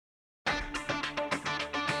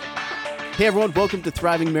Hey everyone, welcome to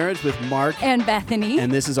Thriving Marriage with Mark and Bethany.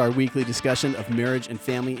 And this is our weekly discussion of marriage and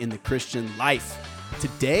family in the Christian life.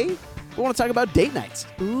 Today, we want to talk about date nights.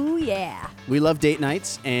 Ooh, yeah. We love date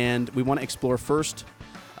nights, and we want to explore first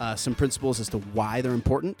some principles as to why they're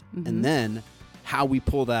important, and then how we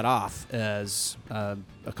pull that off as a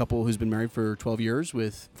couple who's been married for 12 years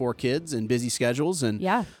with 4 kids and busy schedules. And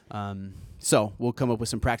so we'll come up with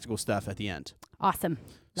some practical stuff at the end. Awesome.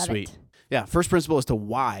 Love Sweet. it. Yeah, first principle as to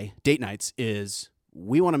why date nights is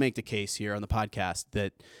we want to make the case here on the podcast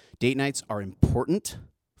that date nights are important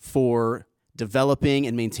for developing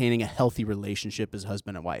and maintaining a healthy relationship as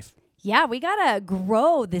husband and wife. Yeah, we got to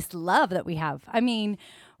grow this love that we have. I mean,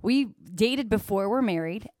 we dated before we're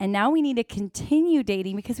married, and now we need to continue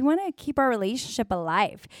dating because we want to keep our relationship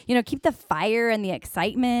alive. You know, keep the fire and the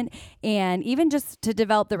excitement, and even just to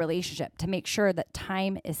develop the relationship, to make sure that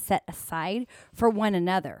time is set aside for one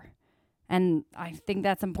another. And I think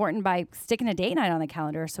that's important by sticking a date night on the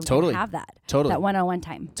calendar so we can have that one-on-one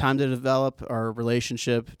time. Time to develop our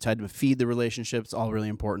relationship, time to feed the relationship. It's all really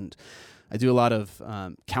important. I do a lot of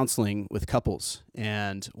counseling with couples,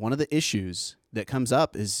 and one of the issues that comes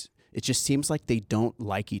up is it just seems like they don't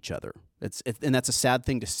like each other. And that's a sad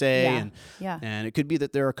thing to say. And it could be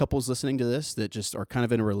that there are couples listening to this that just are kind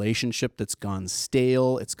of in a relationship that's gone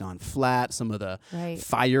stale. It's gone flat. Some of the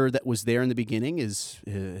fire that was there in the beginning is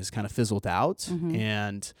kind of fizzled out.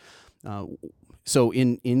 And so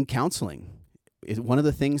in counseling, one of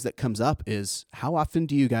the things that comes up is how often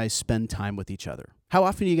do you guys spend time with each other? How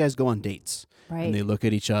often do you guys go on dates? Right. And they look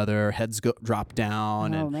at each other, heads drop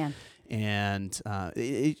down. Oh, man. And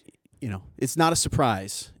it's not a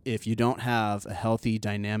surprise if you don't have a healthy,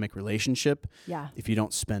 dynamic relationship. Yeah. If you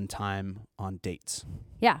don't spend time on dates.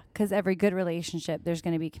 Yeah, because every good relationship, there's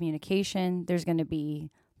going to be communication. There's going to be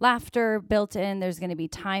laughter built in. There's going to be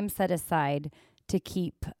time set aside to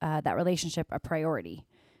keep that relationship a priority.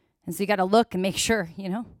 And so you got to look and make sure,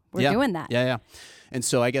 we're doing that. Yeah. And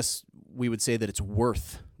so I guess we would say that it's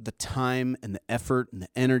worth the time and the effort and the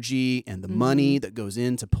energy and the money that goes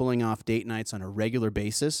into pulling off date nights on a regular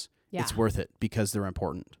basis. Yeah. It's worth it because they're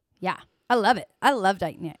important. Yeah. I love it. I love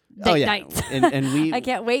date nights. And we I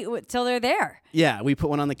can't wait till they're there. Yeah, we put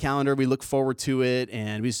one on the calendar. We look forward to it,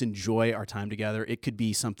 and we just enjoy our time together. It could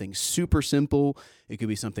be something super simple. It could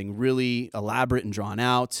be something really elaborate and drawn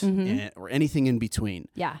out, or anything in between.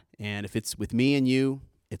 Yeah. And if it's with me and you,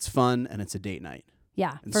 it's fun, and it's a date night.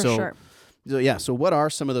 Yeah, sure. So what are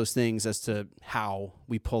some of those things as to how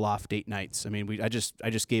we pull off date nights? I mean, I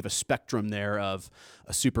just gave a spectrum there of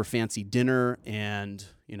a super fancy dinner and,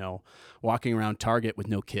 walking around Target with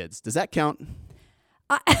no kids. Does that count?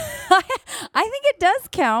 I think it does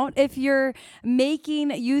count if you're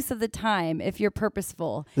making use of the time, if you're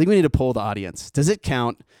purposeful. I think we need to poll the audience. Does it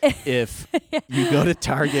count if you go to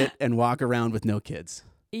Target and walk around with no kids?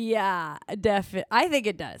 Yeah, definitely. I think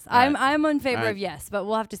it does. I'm in favor of yes, but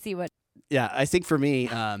we'll have to see what. Yeah, I think for me,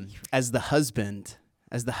 as the husband,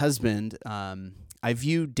 I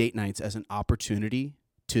view date nights as an opportunity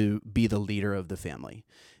to be the leader of the family.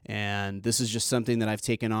 And this is just something that I've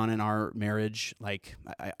taken on in our marriage. Like,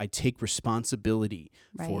 I take responsibility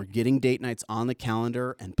for getting date nights on the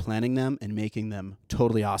calendar and planning them and making them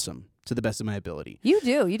totally awesome to the best of my ability. You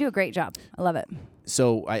do a great job. I love it.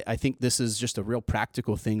 So I think this is just a real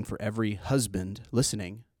practical thing for every husband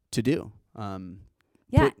listening to do.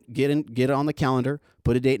 Get it on the calendar,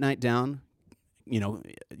 put a date night down. You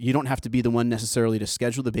don't have to be the one necessarily to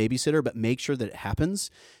schedule the babysitter, but make sure that it happens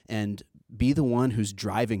and be the one who's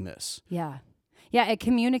driving this. Yeah. Yeah, it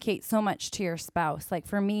communicates so much to your spouse. Like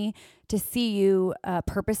for me, to see you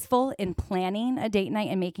purposeful in planning a date night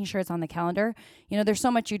and making sure it's on the calendar, there's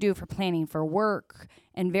so much you do for planning for work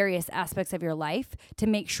and various aspects of your life. To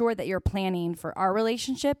make sure that you're planning for our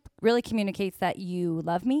relationship really communicates that you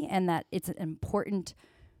love me and that it's an important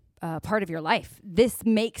part of your life. This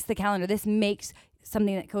makes the calendar. This makes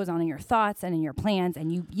something that goes on in your thoughts and in your plans,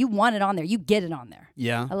 and you want it on there. You get it on there.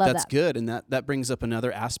 Yeah, I love that's good. And that brings up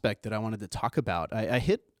another aspect that I wanted to talk about. I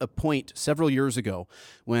hit a point several years ago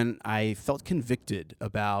when I felt convicted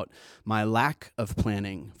about my lack of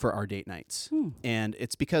planning for our date nights. And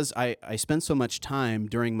it's because I spend so much time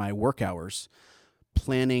during my work hours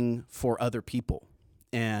planning for other people.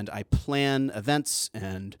 And I plan events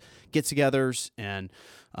and get-togethers and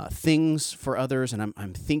things for others, and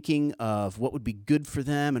I'm thinking of what would be good for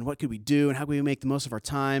them and what could we do and how could we make the most of our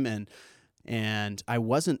time, and I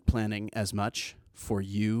wasn't planning as much for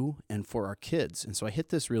you and for our kids. And so I hit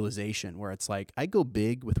this realization where it's like I go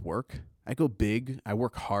big with work. I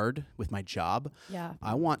work hard with my job. Yeah.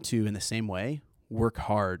 I want to, in the same way, work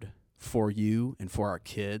hard for you and for our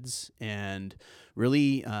kids and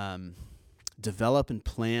really develop and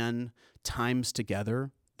plan times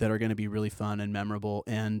together that are going to be really fun and memorable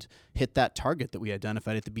and hit that target that we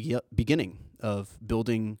identified at the beginning of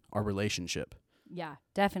building our relationship. Yeah,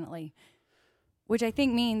 definitely. Which I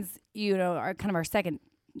think means, our second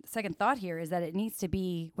thought here is that it needs to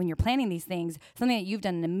be, when you're planning these things, something that you've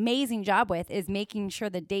done an amazing job with is making sure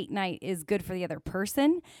the date night is good for the other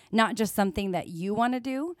person, not just something that you want to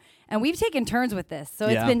do. And we've taken turns with this. So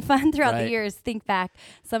it's been fun throughout the years to think back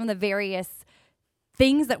some of the various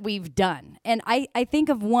things that we've done. And I think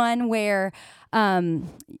of one where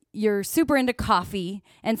you're super into coffee.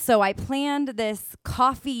 And so I planned this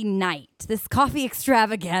coffee night, this coffee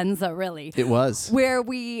extravaganza, really. It was. Where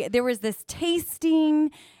there was this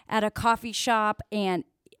tasting at a coffee shop, and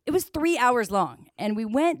it was 3 hours long. And we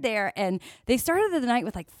went there, and they started the night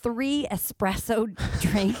with like 3 espresso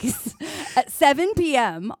drinks at 7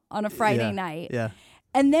 p.m. on a Friday night. Yeah.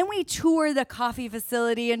 And then we toured the coffee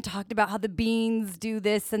facility and talked about how the beans do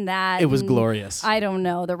this and that. It was glorious. I don't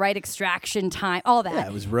know, the right extraction time, all that. Yeah,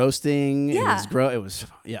 it was roasting. Yeah. It was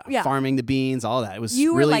farming the beans, all that. It was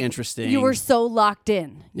really interesting. You were so locked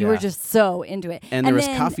in. You were just so into it. And there was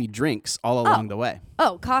coffee drinks all along the way.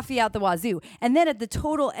 Oh, coffee out the wazoo. And then at the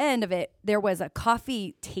total end of it, there was a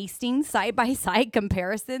coffee tasting side-by-side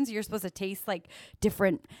comparisons. You're supposed to taste like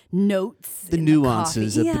different notes. The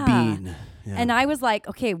nuances of the bean. Yeah. And I was like,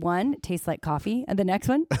 okay, one tastes like coffee, and the next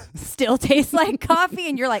one still tastes like coffee.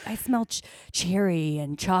 And you're like, I smell cherry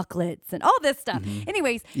and chocolates and all this stuff. Mm-hmm.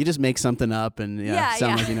 Anyways. You just make something up and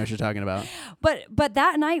sound like you know what you're talking about. But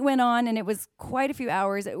that night went on, and it was quite a few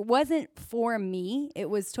hours. It wasn't for me. It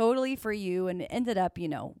was totally for you. And it ended up,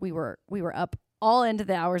 we were up all into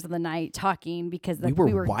the hours of the night talking because we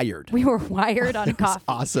were wired. We were wired on coffee.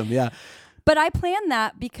 Awesome, yeah. But I planned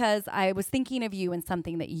that because I was thinking of you and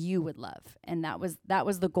something that you would love. And that was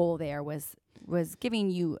the goal there was giving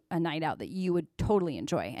you a night out that you would totally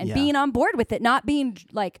enjoy and being on board with it, not being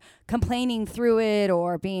like complaining through it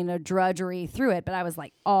or being a drudgery through it. But I was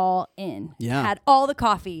like all in. Yeah. Had all the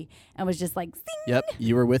coffee and was just like, zing. Yep.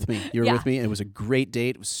 You were with me. With me. It was a great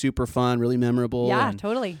date. It was super fun, really memorable. Yeah,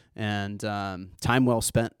 totally. And time well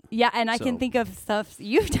spent. Yeah, and I can think of stuff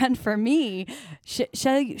you've done for me.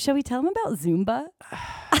 Shall we tell them about Zumba?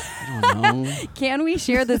 I don't know. Can we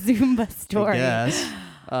share the Zumba story? Yes.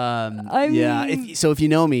 If you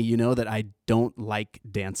know me, you know that I don't like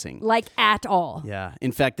dancing. Like at all. Yeah.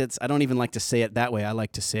 In fact, I don't even like to say it that way. I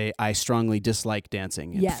like to say I strongly dislike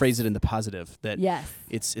dancing and phrase it in the positive. That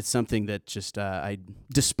it's something that just I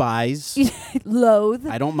despise. Loathe.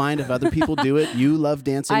 I don't mind if other people do it. You love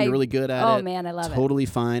dancing. You're really good at it. Oh, man, I love it. Totally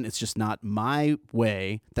fine. It's just not my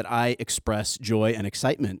way that I express joy and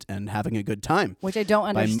excitement and having a good time. Which I don't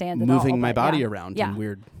understand by at all. moving my body around in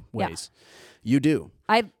weird ways. You do.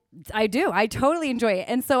 I do. I totally enjoy it.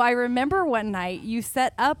 And so I remember one night you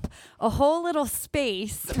set up a whole little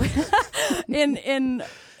space in an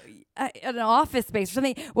office space or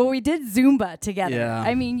something where we did Zumba together. Yeah.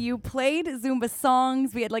 I mean, you played Zumba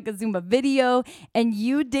songs. We had like a Zumba video and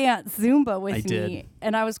you danced Zumba with me. Did.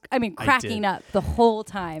 And I was, cracking up the whole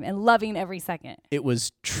time and loving every second. It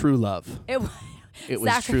was true love. It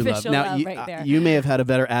was true love. Now, you may have had a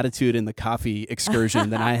better attitude in the coffee excursion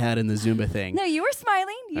than I had in the Zumba thing. No, you were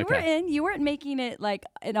smiling. You were in. You weren't making it like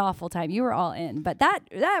an awful time. You were all in. But that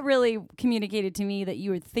really communicated to me that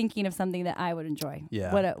you were thinking of something that I would enjoy.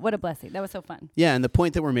 Yeah. What a blessing. That was so fun. Yeah, and the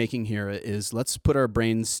point that we're making here is let's put our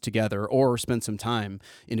brains together or spend some time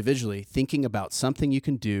individually thinking about something you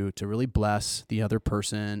can do to really bless the other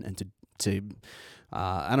person and to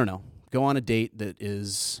I don't know, go on a date that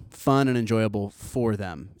is fun and enjoyable for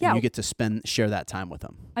them. Yeah. And you get to share that time with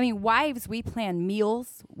them. I mean, wives, we plan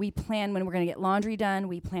meals. We plan when we're going to get laundry done.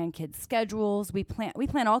 We plan kids' schedules. We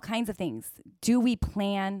plan all kinds of things. Do we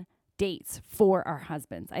plan dates for our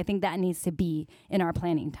husbands? I think that needs to be in our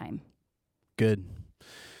planning time. Good.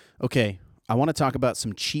 Okay. I want to talk about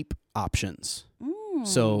some cheap options.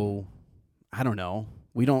 So, I don't know.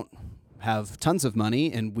 We don't have tons of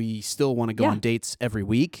money and we still want to go on dates every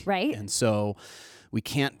week. Right. And so we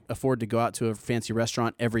can't afford to go out to a fancy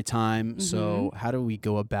restaurant every time. Mm-hmm. So how do we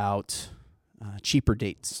go about cheaper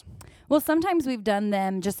dates? Well, sometimes we've done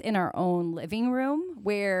them just in our own living room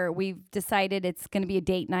where we've decided it's going to be a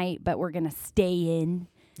date night, but we're going to stay in.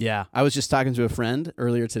 Yeah. I was just talking to a friend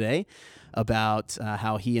earlier today about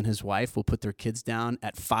how he and his wife will put their kids down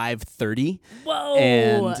at 5:30. Whoa!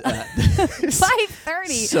 And 5:30.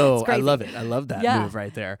 So I love it. I love that move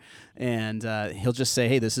right there. And he'll just say,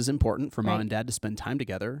 "Hey, this is important for mom and dad to spend time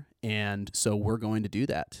together, and so we're going to do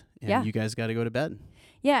that. And you guys got to go to bed."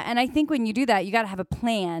 Yeah, and I think when you do that, you got to have a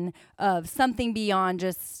plan of something beyond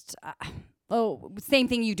just same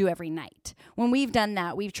thing you do every night. When we've done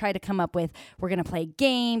that, we've tried to come up with, we're going to play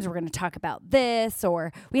games, we're going to talk about this,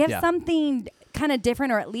 or we have something kind of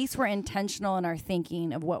different, or at least we're intentional in our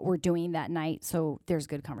thinking of what we're doing that night. So there's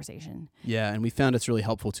good conversation. Yeah. And we found it's really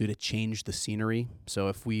helpful too to change the scenery. So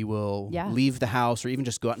if we will leave the house or even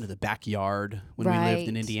just go out into the backyard. When we lived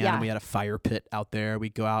in Indiana, we had a fire pit out there.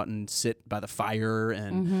 We'd go out and sit by the fire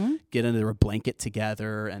and get under a blanket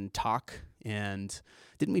together and talk. And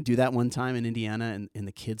didn't we do that one time in Indiana and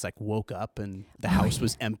the kids like woke up and the house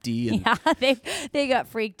was empty? And they got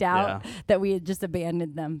freaked out that we had just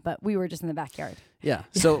abandoned them, but we were just in the backyard. Yeah.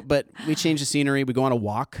 So, but we changed the scenery. We go on a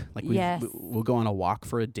walk. Like we'll go on a walk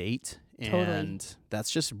for a date. And that's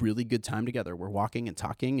just really good time together. We're walking and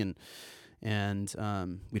talking and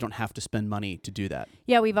we don't have to spend money to do that.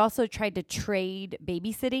 Yeah, we've also tried to trade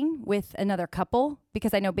babysitting with another couple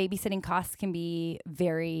because I know babysitting costs can be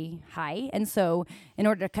very high. And so in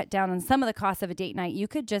order to cut down on some of the costs of a date night, you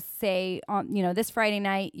could just say, this Friday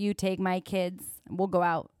night, you take my kids, we'll go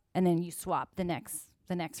out, and then you swap the next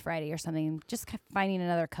Friday or something. Just finding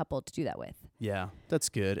another couple to do that with. Yeah, that's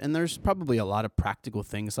good. And there's probably a lot of practical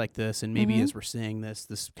things like this. And maybe as we're saying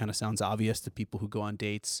this kind of sounds obvious to people who go on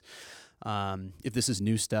dates. If this is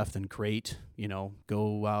new stuff, then great.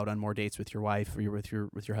 Go out on more dates with your wife or with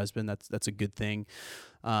your husband. That's a good thing.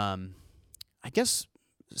 I guess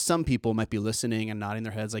some people might be listening and nodding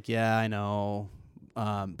their heads like, yeah, I know.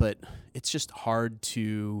 But it's just hard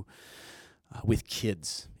to, with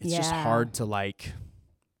kids, it's just hard to like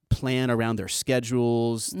plan around their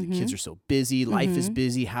schedules. The kids are so busy. Life is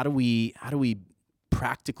busy. How do we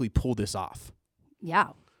practically pull this off? Yeah.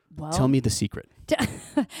 Well, tell me the secret.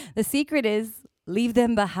 The secret is leave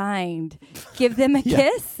them behind. Give them a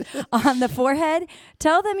kiss on the forehead.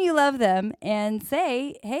 Tell them you love them and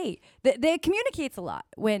say, hey, that communicates a lot.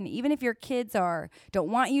 When even if your kids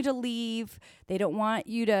don't want you to leave, they don't want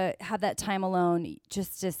you to have that time alone,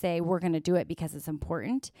 just to say we're going to do it because it's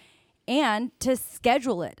important. And to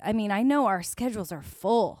schedule it. I mean, I know our schedules are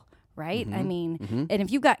full, right? I mean, and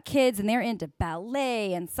if you've got kids and they're into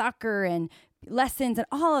ballet and soccer and lessons and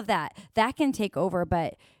all of that can take over,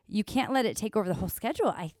 but you can't let it take over the whole schedule,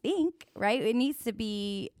 I think, right? It needs to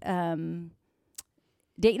be,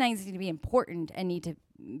 date nights need to be important and need to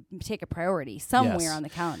take a priority somewhere on the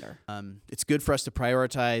calendar. It's good for us to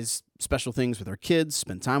prioritize special things with our kids,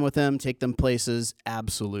 spend time with them, take them places,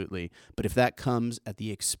 absolutely. But if that comes at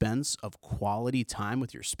the expense of quality time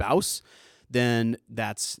with your spouse, then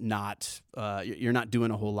that's not, you're not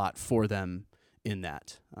doing a whole lot for them in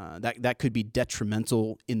that. That could be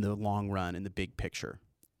detrimental in the long run, in the big picture.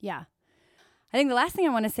 Yeah. I think the last thing I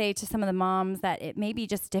want to say to some of the moms that it may be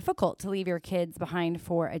just difficult to leave your kids behind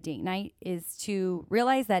for a date night is to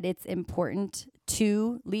realize that it's important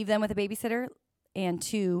to leave them with a babysitter and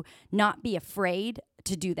to not be afraid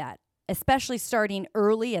to do that, especially starting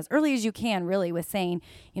early as you can, really, with saying,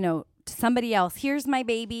 to somebody else, here's my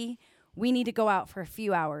baby. We need to go out for a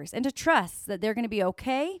few hours, and to trust that they're going to be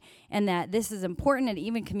okay and that this is important. And it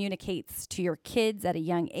even communicates to your kids at a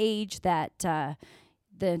young age that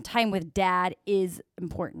the time with dad is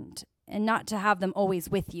important, and not to have them always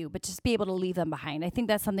with you, but just be able to leave them behind. I think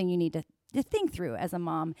that's something you need to think through as a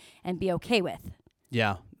mom and be okay with.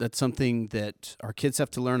 Yeah, that's something that our kids have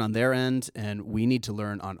to learn on their end, and we need to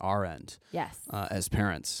learn on our end. Yes. As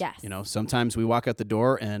parents. Yes. Sometimes we walk out the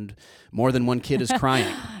door and more than one kid is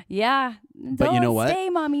crying. Yeah. But you know what? Stay,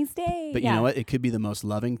 mommy, stay. But you know what? It could be the most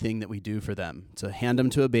loving thing that we do for them, to hand them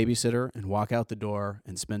to a babysitter and walk out the door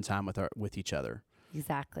and spend time with each other.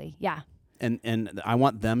 Exactly. Yeah. And I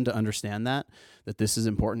want them to understand that this is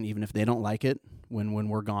important, even if they don't like it when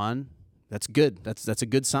we're gone. That's good. That's a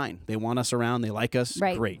good sign. They want us around. They like us.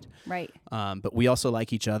 Right. Great. Right. But we also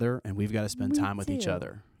like each other, and we've got to spend time with each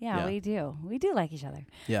other. Yeah, we do. We do like each other.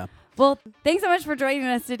 Yeah. Well, thanks so much for joining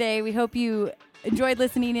us today. We hope you enjoyed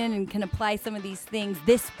listening in and can apply some of these things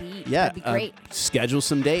this week. Yeah. That'd be great. Schedule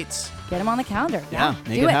some dates. Get them on the calendar. Yeah.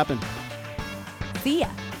 Make it happen. See ya.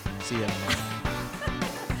 See ya.